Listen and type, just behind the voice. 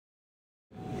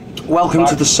Welcome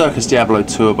to the Circus Diablo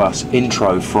tour bus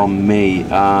intro from me.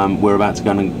 We're about to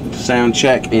go and sound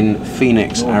check in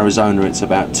Phoenix, Arizona. It's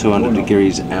about 200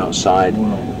 degrees outside.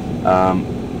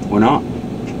 We're not?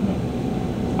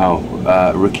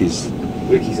 Oh, Ricky's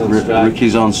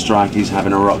on strike. He's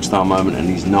having a rock star moment and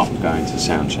he's not going to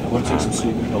sound check. I want to take some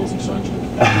sleeping pills and sound check.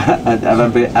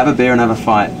 have a beer and have a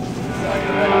fight.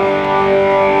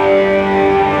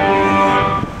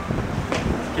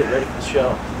 Get ready for the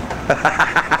show.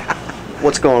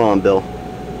 What's going on, Bill?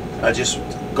 I just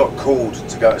got called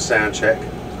to go to sound check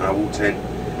and I walked in.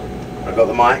 I got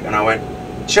the mic and I went,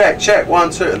 check, 1,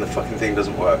 2, and the fucking thing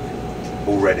doesn't work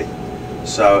already.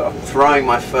 So I'm throwing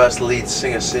my first lead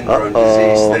singer syndrome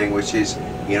disease thing, which is,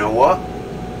 you know what?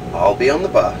 I'll be on the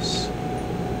bus.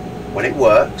 When it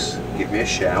works, give me a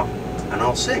shout and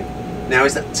I'll sing. Now,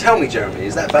 tell me, Jeremy,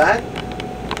 is that bad?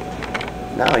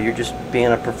 No, you're just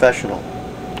being a professional.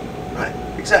 Right,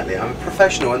 exactly. I'm a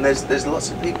professional, and there's lots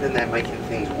of people in there making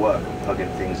things work and plugging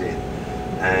things in.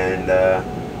 And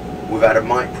we've had a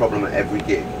mic problem at every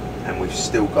gig, and we've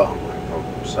still got a mic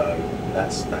problem. So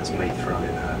that's me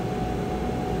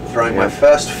throwing my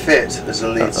first fit as a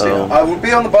lead singer. I will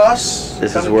be on the bus.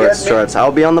 This is where it starts.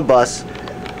 I'll be on the bus.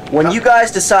 When you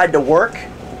guys decide to work,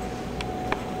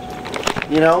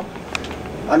 you know,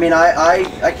 I mean,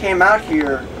 I came out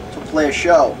here to play a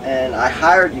show, and I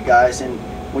hired you guys, and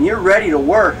when you're ready to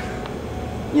work,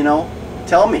 you know,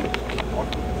 tell me.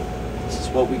 This is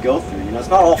what we go through, you know. It's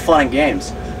not all fun and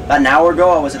games. About an hour ago,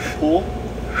 I was at the pool,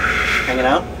 hanging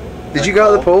out. Did you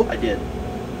go to the pool? I did.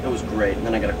 It was great. And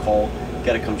then I got a call.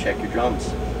 Got to come check your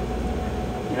drums.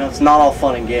 You know, it's not all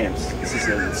fun and games. This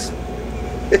is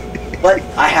but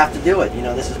I have to do it. You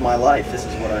know, this is my life. This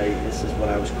is what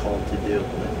I was called to do.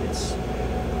 But it's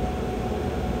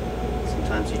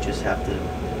sometimes you just have to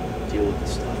deal with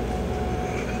this stuff.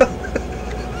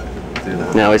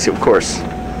 Now, of course,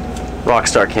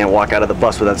 Rockstar can't walk out of the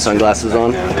bus without sunglasses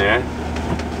on. Down there.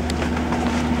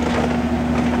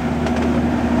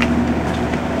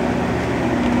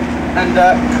 And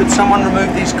could someone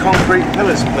remove these concrete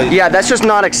pillars, please? Yeah, that's just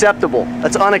not acceptable.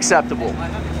 That's unacceptable.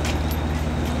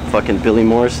 Fucking Billy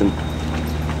Morrison.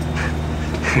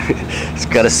 He's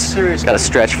got a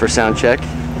stretch for sound check.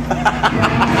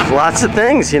 Lots of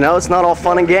things, you know. It's not all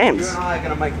fun and games. You and I are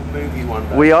going to make a movie one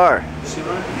day. We are. You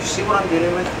see what I'm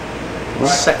dealing with?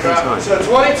 Second time. So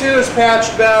 22 is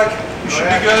patched back. We should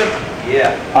be good.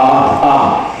 Yeah.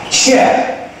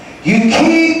 Check. You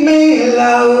keep me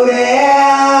loaded.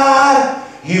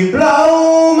 You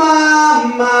blow my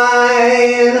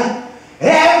mind.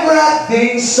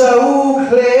 Everything's so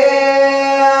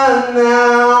clear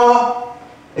now.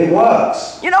 It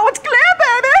works. You know, it's clear,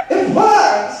 baby. It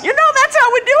works. You know, that's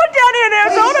how we do it down here in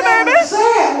Arizona, baby.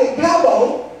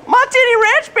 Martini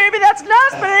Ranch, baby, that's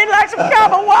nice, but it ain't like some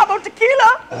Cabo Wabo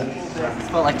tequila. It's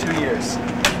about like 2 years.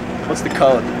 What's the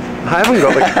code? I haven't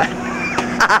got the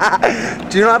code.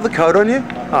 Do you not have the code on you?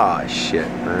 Oh, shit,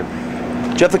 man.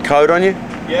 Do you have the code on you?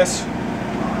 Yes.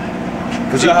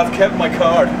 Because I have kept my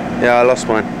card. Yeah, I lost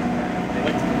mine.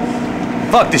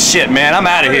 Fuck this shit, man. I'm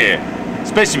out of here.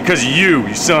 Especially because of you,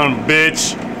 you son of a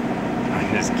bitch.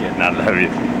 I'm just kidding. I love you.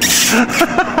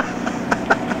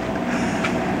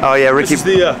 Oh yeah, Ricky. This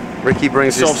is Ricky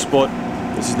brings soft his spot.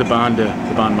 This is the band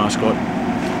mascot.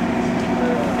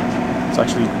 It's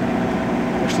actually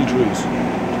Drew's.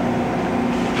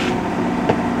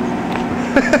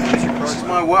 This is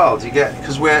my world. You get,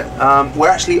 because we're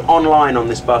actually online on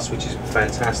this bus, which is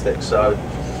fantastic. So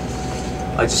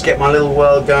I just get my little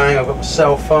world going. I've got my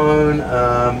cell phone,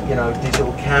 you know,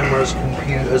 digital cameras,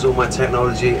 computers, all my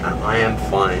technology, and I am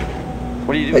fine.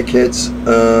 What do you do? Hey kids,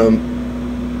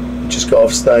 just got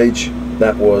off stage.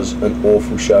 That was an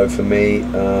awful show for me.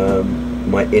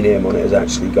 My in-ear monitor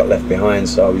actually got left behind,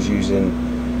 so I was using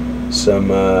some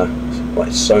like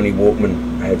Sony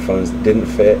Walkman headphones that didn't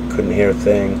fit, couldn't hear a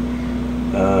thing.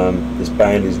 This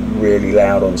band is really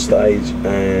loud on stage,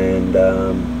 and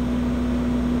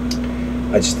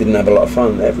I just didn't have a lot of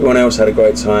fun. Everyone else had a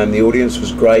great time. The audience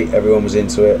was great. Everyone was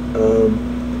into it,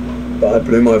 but I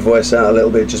blew my voice out a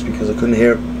little bit just because I couldn't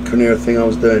hear a thing I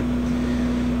was doing.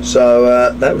 So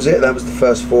that was it. That was the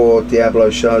first 4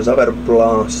 Diablo shows. I've had a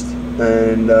blast,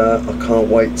 and I can't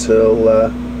wait till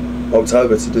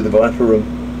October to do the Viper Room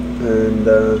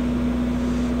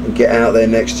and get out there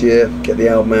next year, get the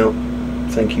album out.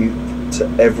 Thank you to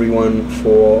everyone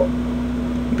for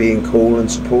being cool and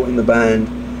supporting the band,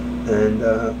 and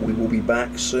we will be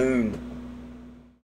back soon.